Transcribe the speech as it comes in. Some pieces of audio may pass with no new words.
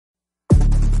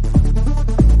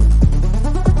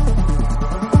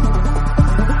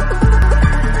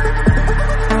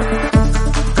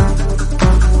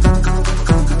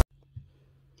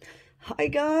Hi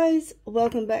guys,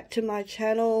 welcome back to my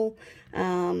channel.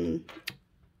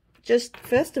 Just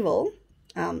first of all,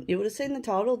 you would have seen the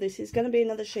title. This is going to be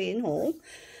another Shein haul.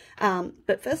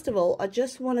 But first of all, I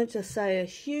just wanted to say a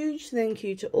huge thank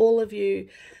you to all of you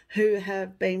who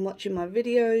have been watching my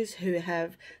videos, who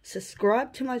have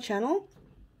subscribed to my channel,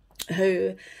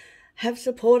 who have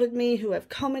supported me, who have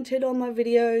commented on my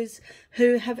videos,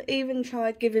 who have even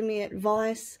tried giving me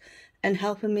advice and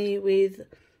helping me with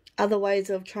other ways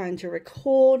of trying to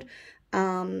record.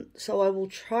 So I will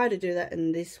try to do that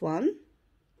in this one.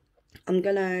 I'm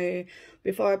going to,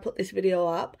 before I put this video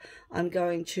up, I'm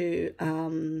going to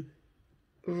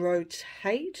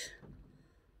rotate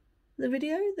the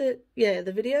video,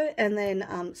 the video, and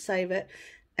then save it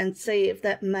and see if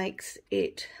that makes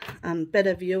it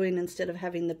better viewing instead of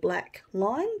having the black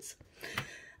lines.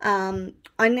 I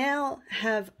now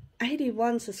have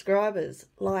 81 subscribers.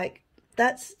 Like,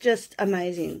 that's just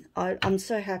amazing. I'm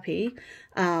so happy,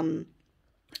 and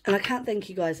I can't thank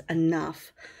you guys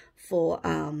enough for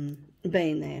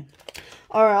being there.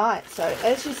 All right, so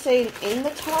as you've seen in the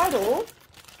title,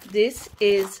 this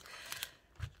is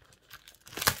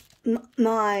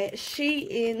my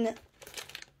Shein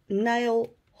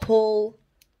nail haul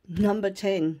number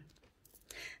 10,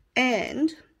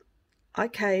 and I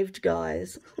caved,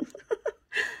 guys.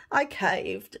 I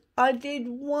caved. I did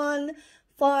one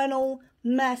final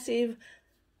massive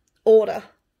order.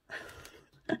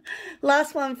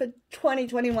 Last one for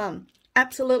 2021.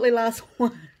 Absolutely last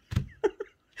one.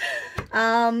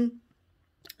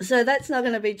 So that's not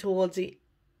going to be towards the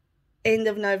end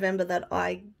of November that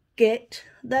I get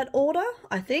that order,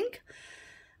 I think.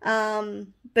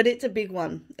 But it's a big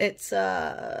one. It's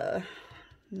I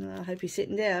hope you're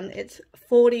sitting down. It's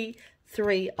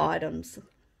 43 items.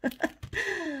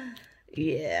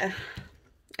 Yeah.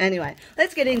 Anyway,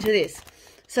 let's get into this.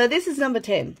 So this is number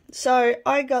 10. So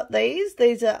I got these.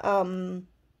 These are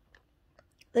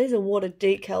water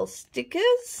decal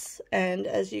stickers, and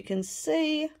as you can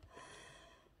see,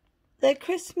 they're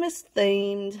Christmas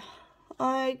themed.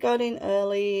 I got in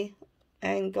early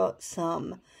and got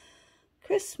some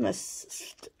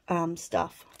Christmas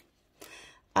stuff.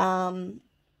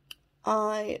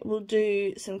 I will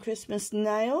do some Christmas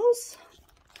nails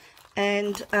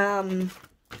and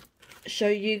show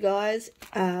you guys.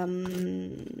 I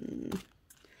don't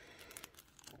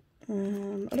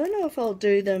know if I'll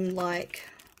do them like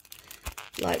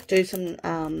do some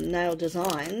nail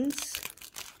designs,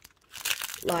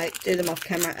 like do them off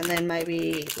camera and then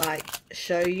maybe like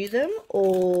show you them,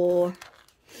 or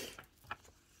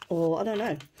I don't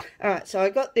know. All right, so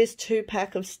I got this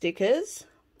 2-pack of stickers.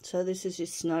 So this is your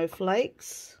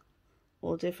snowflakes,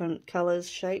 all different colors,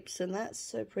 shapes, and that's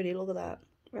so pretty. Look at that,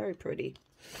 very pretty.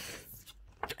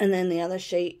 And then the other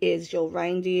sheet is your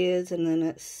reindeers, and then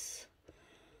it's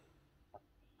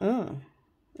in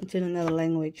another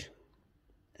language.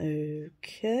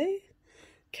 Okay,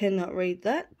 cannot read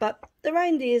that, but the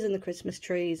reindeers and the Christmas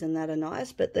trees and that are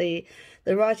nice, but the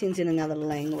writing's in another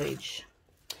language.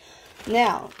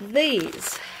 Now,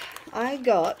 these, I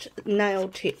got nail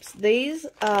tips. These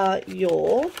are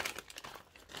your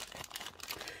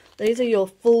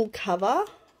full cover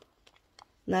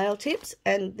nail tips,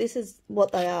 and this is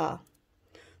what they are.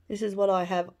 This is what I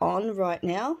have on right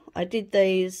now. I did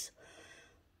these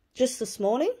just this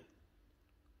morning.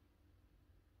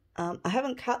 I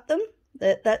haven't cut them.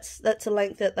 That's the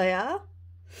length that they are,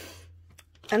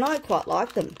 and I quite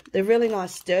like them. They're really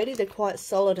nice, sturdy. They're quite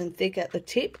solid and thick at the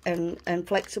tip, and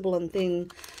flexible and thin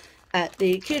at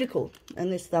the cuticle.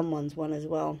 And this thumb one's one as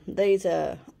well. These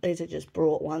are just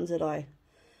brought ones that I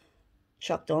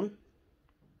chucked on.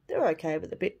 They're okay,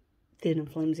 but a bit thin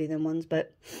and flimsy than ones,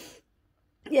 but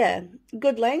yeah,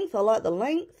 good length. I like the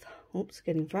length. Oops,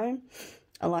 getting frame.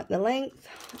 I like the length.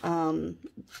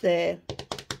 They're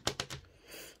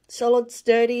solid,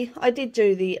 sturdy. I did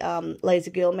do the laser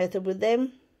girl method with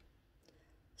them.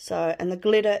 So, and the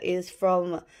glitter is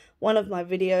from one of my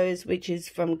videos, which is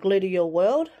from Glitter Your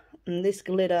World, and this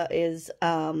glitter is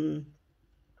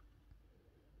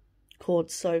called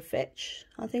So Fetch,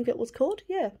 I think it was called.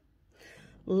 Yeah,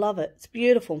 love it. It's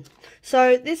beautiful.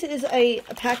 So this is a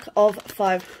pack of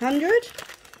 500.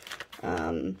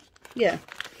 Yeah,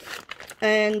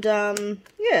 and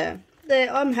yeah,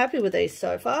 I'm happy with these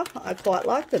so far. I quite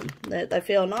like them. They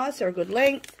feel nice. They're a good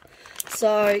length.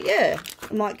 So yeah,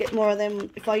 I might get more of them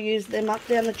if I use them up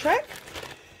down the track.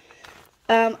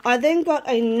 I then got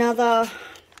another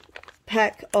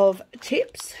pack of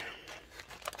tips,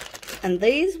 and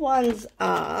these ones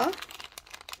are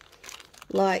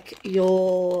like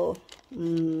your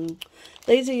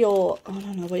These are your, I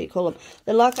don't know what you call them.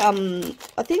 They're like, I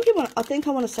think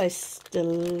I want to say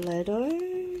stiletto.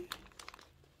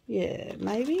 Yeah,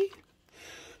 maybe.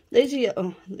 These are your,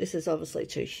 oh, this is obviously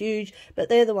too huge, but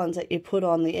they're the ones that you put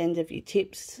on the end of your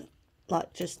tips,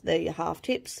 like just they're your half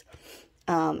tips.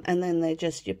 And then they're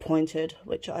just your pointed,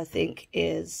 which I think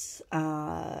is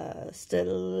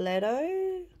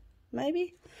stiletto,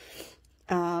 maybe.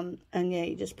 And yeah,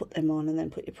 you just put them on and then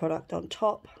put your product on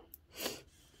top.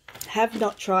 Have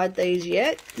not tried these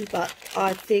yet, but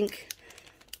I think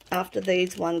after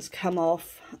these ones come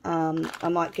off, I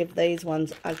might give these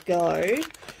ones a go.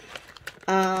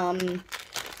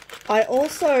 I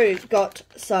also got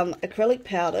some acrylic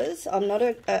powders. I'm not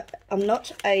a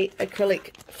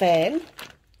acrylic fan,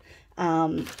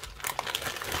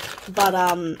 but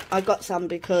I got some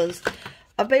because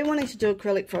I've been wanting to do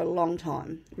acrylic for a long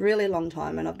time, really long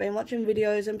time, and I've been watching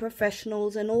videos and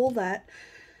professionals and all that,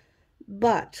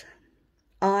 but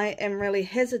I am really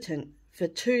hesitant for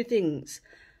two things.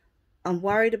 I'm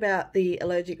worried about the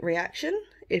allergic reaction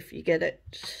if you get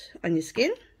it on your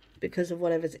skin because of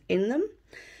whatever's in them.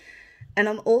 And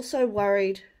I'm also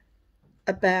worried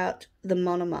about the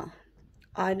monomer.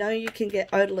 I know you can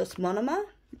get odorless monomer,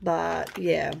 but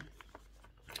yeah,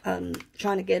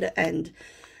 trying to get it and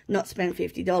not spend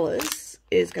 $50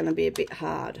 is going to be a bit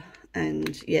hard.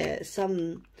 And yeah,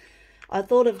 I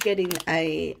thought of getting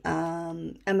a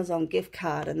Amazon gift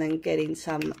card and then getting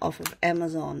some off of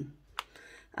Amazon.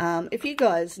 If you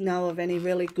guys know of any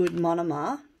really good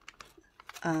monomer,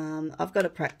 I've got a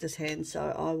practice hand,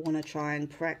 so I want to try and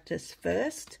practice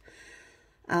first.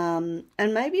 And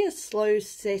maybe a slow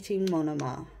setting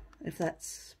monomer, if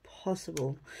that's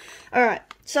possible. Alright,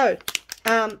 so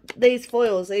these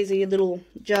foils, these are your little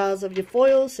jars of your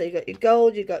foils. So you got your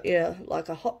gold, you got your, like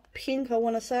a hot pink, I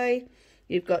want to say.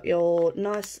 You've got your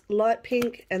nice light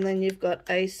pink, and then you've got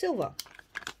a silver.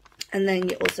 And then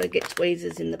you also get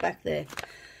tweezers in the back there.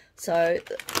 So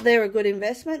they're a good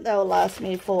investment. They'll last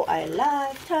me for a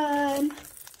lifetime.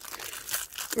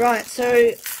 Right,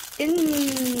 so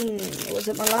was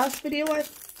it my last video, I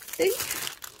think?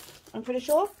 I'm pretty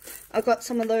sure. I got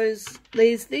some of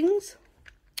these things.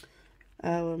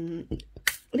 What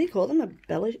do you call them?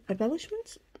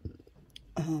 Embellishments?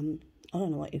 I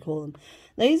don't know what you call them.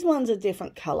 These ones are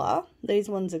different colour. These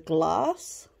ones are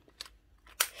glass.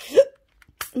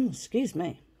 Excuse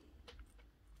me.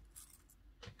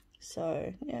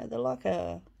 So, yeah, they're like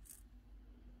a,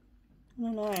 I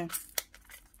don't know,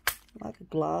 like a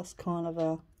glass kind of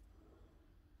a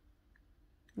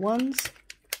ones.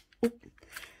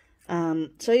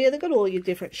 So, yeah, they've got all your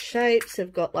different shapes.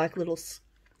 They've got like little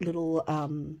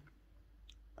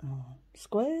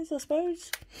squares, I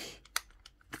suppose.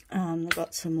 They've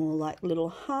got some more like little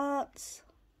hearts.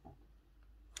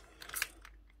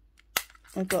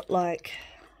 They've got like,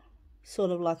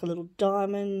 sort of like a little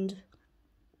diamond.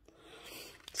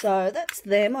 So that's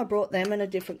them. I brought them in a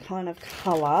different kind of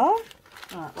colour.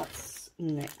 Alright, what's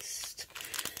next?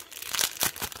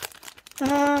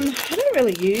 I don't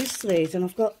really use these, and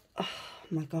I've got, oh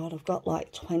my god, I've got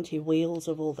like 20 wheels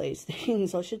of all these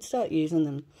things. I should start using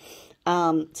them.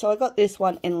 So I got this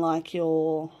one in like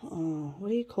your, what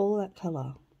do you call that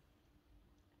colour?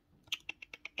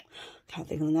 Can't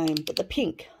think of the name, but the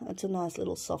pink. It's a nice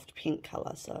little soft pink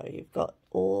colour. So you've got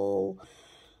all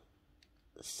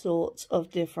sorts of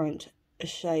different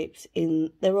shapes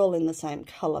they're all in the same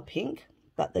colour pink,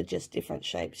 but they're just different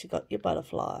shapes. You've got your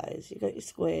butterflies, you've got your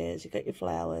squares, you've got your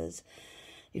flowers,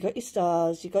 you've got your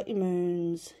stars, you've got your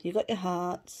moons, you've got your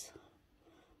hearts.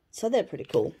 So they're pretty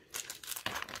cool.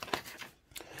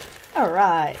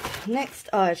 Alright, next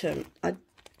item. I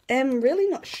am really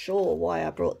not sure why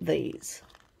I brought these,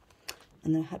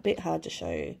 and they're a bit hard to show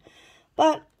you,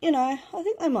 but you know, I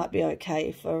think they might be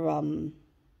okay for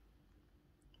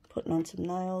putting on some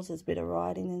nails. There's a bit of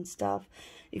writing and stuff.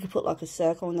 You could put like a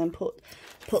circle and then put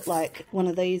like one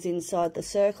of these inside the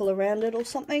circle around it or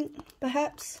something,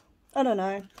 perhaps. I don't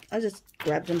know. I just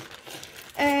grabbed them.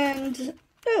 And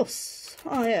what else?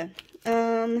 Oh yeah.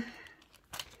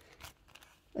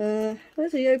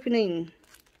 Where's the opening?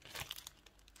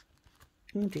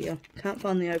 Oh dear, can't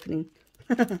find the opening.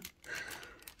 Where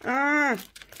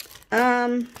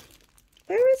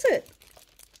is it?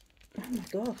 Oh my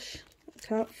gosh.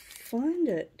 Can't find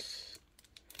it.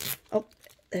 Oh,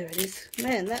 there it is.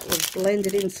 Man, that was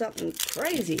blended in something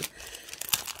crazy.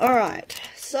 Alright,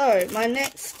 so my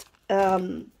next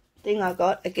thing I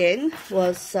got again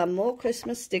was some more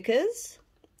Christmas stickers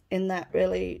in that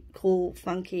really cool,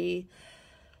 funky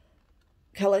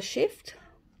colour shift.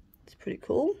 It's pretty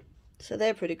cool. So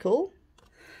they're pretty cool.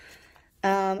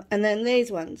 And then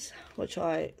these ones, which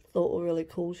I thought were really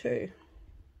cool too.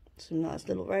 Some nice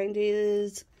little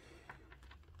reindeers.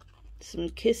 Some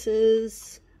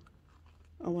kisses,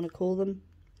 I want to call them.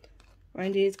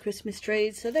 Reindeers, Christmas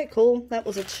trees. So they're cool. That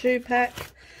was a 2-pack.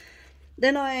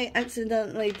 Then I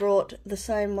accidentally brought the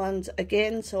same ones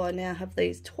again. So I now have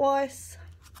these twice.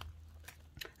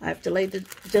 I've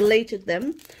deleted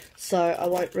them. So I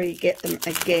won't re-get them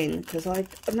again. Because I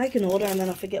make an order and then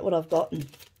I forget what I've gotten.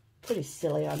 Pretty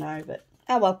silly, I know, but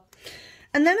oh well.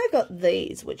 And then I got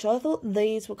these, which I thought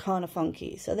these were kind of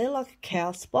funky. So they're like a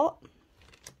cow spot.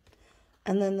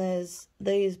 And then there's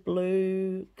these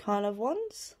blue kind of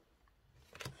ones.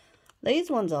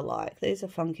 These ones I like. These are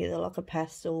funky. They're like a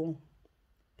pastel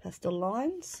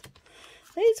lines.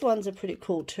 These ones are pretty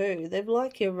cool too. They're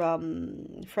like your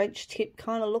French tip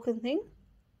kind of looking thing.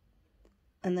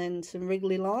 And then some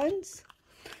wriggly lines.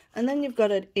 And then you've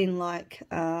got it in like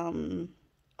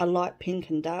a light pink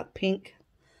and dark pink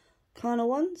kind of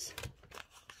ones.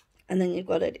 And then you've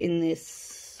got it in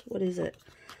this, what is it?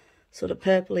 Sort of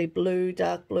purpley blue,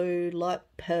 dark blue, light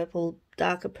purple,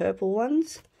 darker purple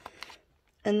ones.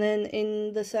 And then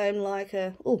in the same like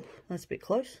a, oh, that's a bit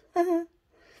close.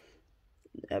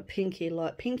 A pinky,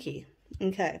 light pinky.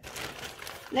 Okay.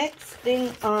 Next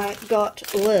thing I got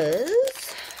was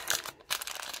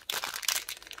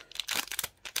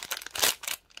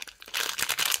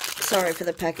sorry for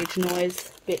the package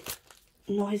noise. Bit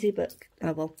noisy, but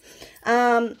oh well.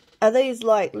 Are these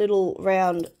like little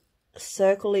round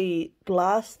circly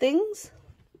glass things?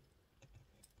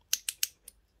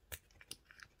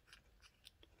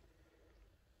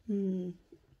 There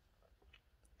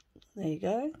you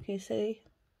go. Can you see?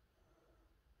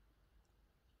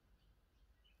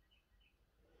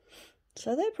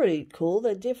 So they're pretty cool.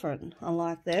 They're different. I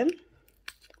like them.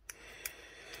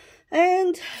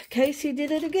 And Casey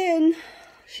did it again.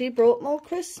 She brought more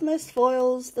Christmas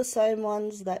foils, the same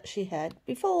ones that she had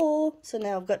before. So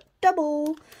now I've got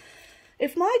double.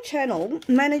 If my channel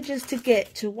manages to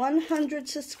get to 100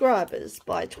 subscribers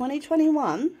by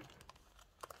 2021,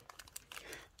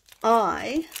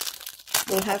 I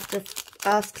will have to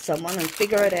ask someone and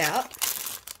figure it out.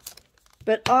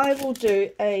 But I will do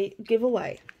a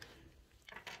giveaway.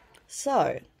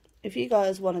 So, if you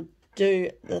guys want to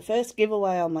do the first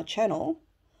giveaway on my channel,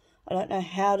 I don't know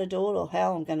how to do it or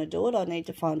how I'm going to do it. I need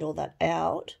to find all that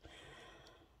out.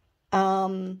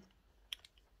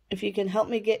 If you can help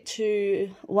me get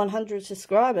to 100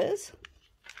 subscribers,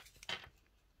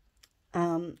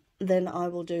 then I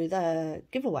will do the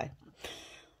giveaway.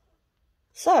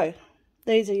 So,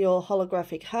 these are your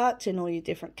holographic hearts in all your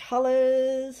different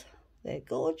colours. They're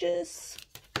gorgeous.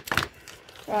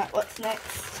 Right, what's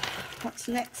next? What's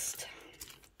next?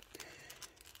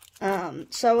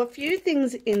 So a few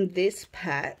things in this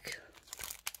pack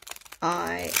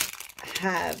I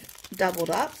have doubled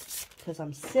up because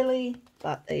I'm silly,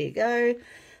 but there you go.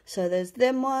 So there's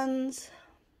them ones.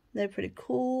 They're pretty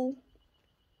cool.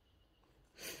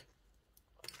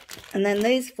 And then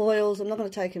these foils, I'm not going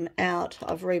to take them out.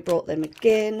 I've re-brought them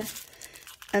again.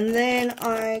 And then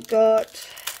I got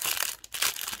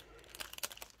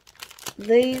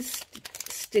these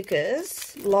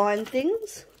stickers, line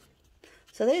things.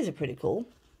 So these are pretty cool.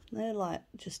 They're like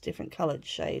just different coloured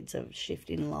shades of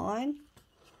shifting line.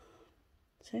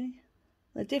 See?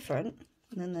 They're different.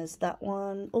 And then there's that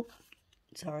one. Oh,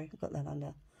 sorry, I got that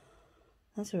under.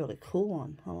 That's a really cool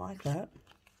one. I like that.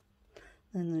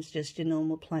 Then there's just your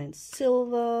normal plain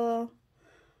silver.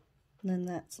 And then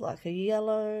that's like a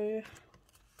yellow.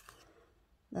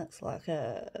 That's like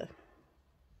a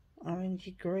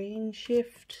orangey green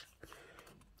shift.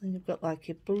 Then you've got like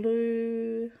your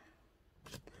blue.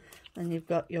 And you've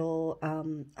got your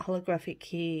holographic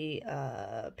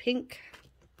here, pink.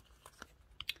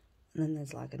 And then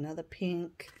there's like another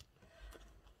pink.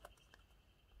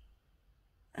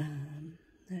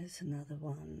 There's another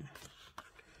one.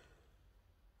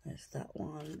 There's that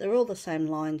one. They're all the same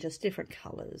line, just different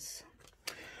colours.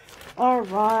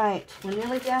 Alright, we're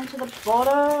nearly down to the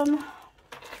bottom.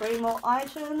 3 more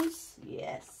items.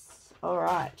 Yes.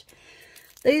 Alright.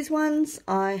 These ones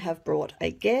I have brought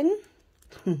again.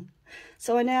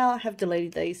 So I now have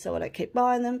deleted these so I don't keep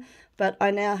buying them. But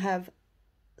I now have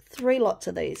 3 lots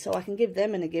of these. So I can give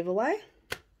them in a giveaway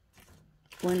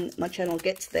when my channel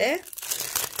gets there.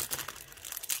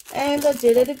 And I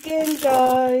did it again,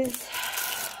 guys.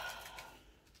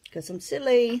 Because I'm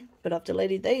silly. But I've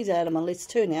deleted these out of my list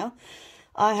too now.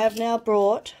 I have now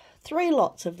brought 3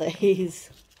 lots of these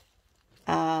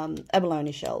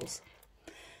abalone shells.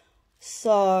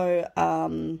 So,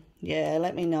 yeah,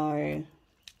 let me know.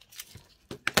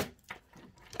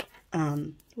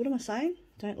 What am I saying?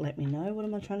 Don't let me know. What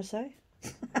am I trying to say?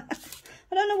 I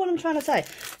don't know what I'm trying to say.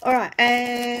 All right,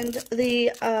 and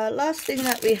the last thing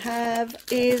that we have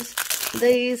is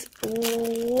these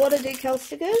water decal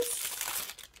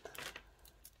stickers.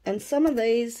 And some of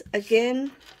these,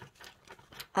 again,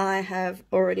 I have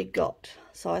already got.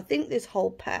 So I think this whole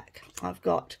pack I've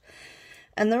got.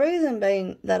 And the reason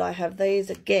being that I have these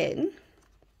again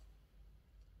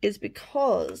is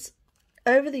because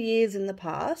over the years in the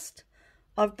past,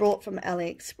 I've brought from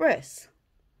AliExpress.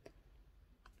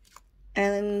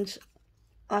 And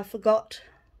I forgot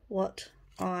what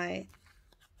I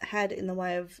had in the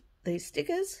way of these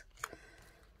stickers.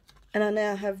 And I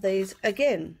now have these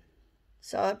again.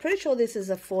 So I'm pretty sure this is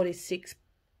a 46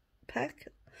 pack.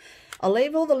 I'll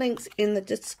leave all the links in the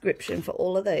description for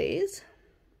all of these.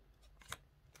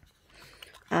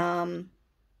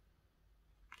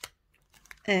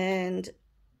 And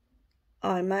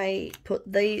I may put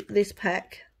this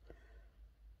pack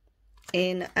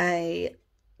in a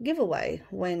giveaway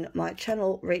when my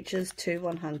channel reaches to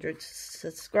 100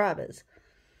 subscribers.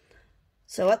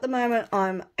 So at the moment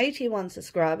I'm 81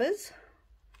 subscribers.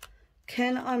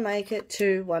 Can I make it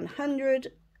to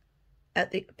 100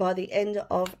 by the end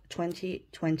of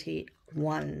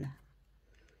 2021?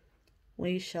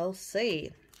 We shall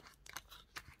see.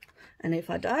 And if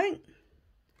I don't,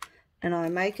 and I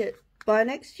make it by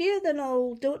next year, then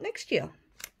I'll do it next year.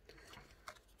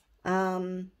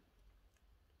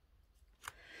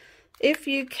 If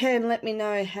you can let me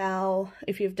know how,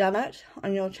 if you've done it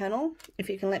on your channel, if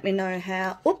you can let me know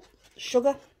how,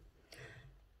 sugar.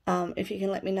 If you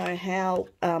can let me know how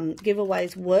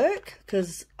giveaways work,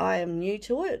 because I am new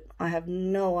to it. I have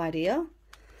no idea.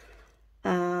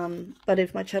 But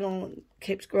if my channel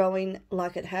keeps growing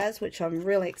like it has, which I'm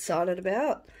really excited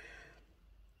about,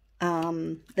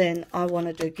 then I want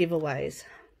to do giveaways.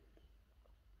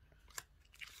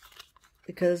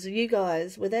 Because you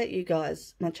guys, without you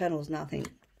guys, my channel's nothing.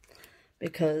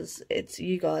 Because it's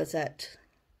you guys that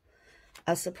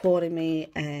are supporting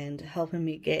me and helping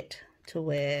me get to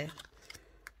where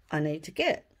I need to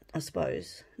get, I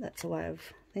suppose. That's a way of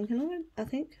thinking of it, I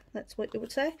think. That's what you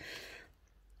would say.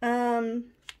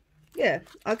 Yeah,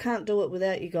 I can't do it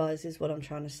without you guys is what I'm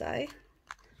trying to say.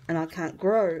 And I can't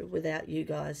grow without you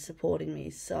guys supporting me.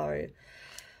 So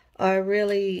I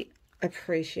really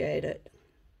appreciate it.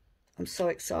 I'm so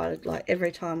excited. Like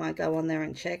every time I go on there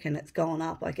and check and it's gone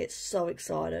up, I get so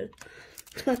excited.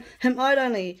 It might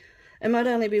only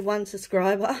be one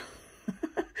subscriber.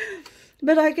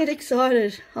 But I get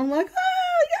excited. I'm like,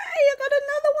 oh, yay, I got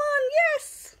another one,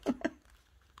 yes.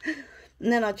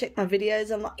 And then I check my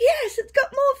videos. I'm like, yes, it's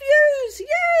got more views,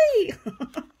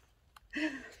 yay.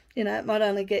 You know, it might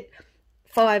only get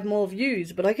 5 more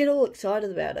views, but I get all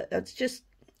excited about it. It's just,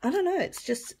 I don't know, it's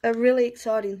just a really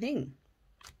exciting thing.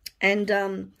 And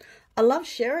I love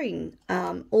sharing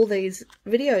all these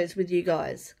videos with you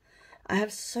guys. I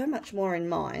have so much more in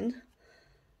mind.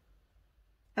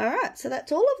 All right, so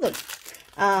that's all of them.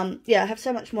 Yeah, I have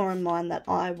so much more in mind that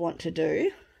I want to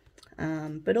do,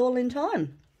 but all in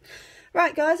time.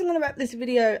 Right, guys, I'm going to wrap this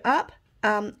video up.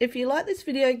 If you like this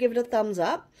video, give it a thumbs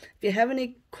up. If you have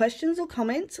any questions or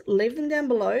comments, leave them down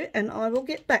below and I will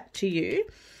get back to you.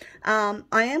 I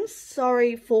am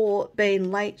sorry for being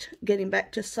late getting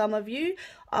back to some of you.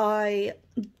 It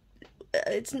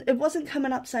wasn't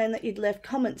coming up saying that you'd left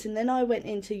comments, and then I went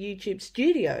into YouTube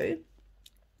Studio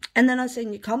and then I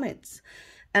seen your comments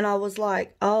and I was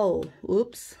like, oh,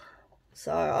 whoops.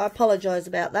 So I apologize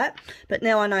about that, but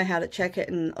now I know how to check it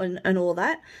and all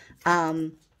that.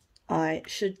 I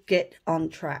should get on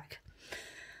track.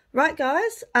 Right,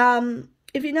 guys,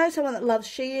 if you know someone that loves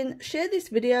Shein, share this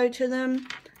video to them.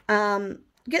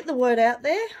 Get the word out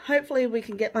there. Hopefully we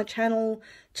can get my channel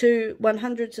to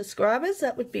 100 subscribers.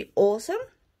 That would be awesome.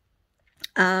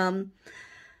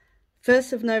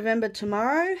 1st of November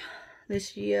tomorrow.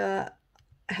 This year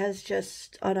has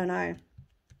just, I don't know,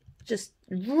 just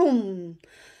vroom.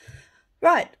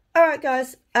 Right. All right,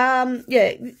 guys.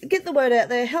 Yeah, get the word out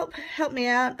there. Help me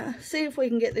out. See if we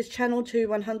can get this channel to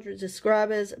 100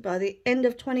 subscribers by the end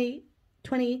of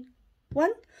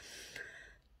 2021.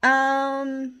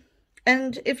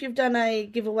 And if you've done a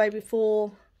giveaway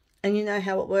before and you know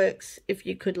how it works, if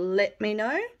you could let me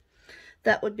know,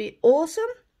 that would be awesome.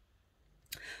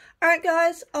 All right,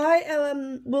 guys, I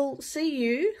will see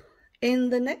you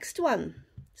in the next one.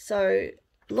 So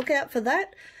look out for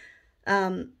that.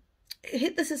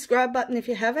 Hit the subscribe button if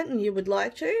you haven't and you would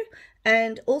like to.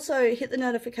 And also hit the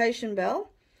notification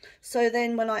bell. So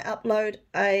then when I upload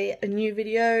a new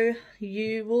video,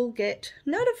 you will get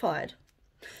notified.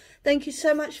 Thank you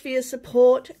so much for your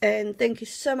support, and thank you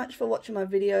so much for watching my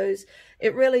videos.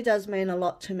 It really does mean a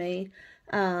lot to me,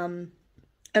 and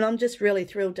I'm just really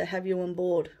thrilled to have you on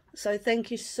board. So thank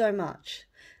you so much,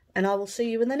 and I will see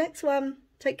you in the next one.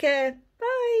 Take care.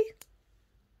 Bye.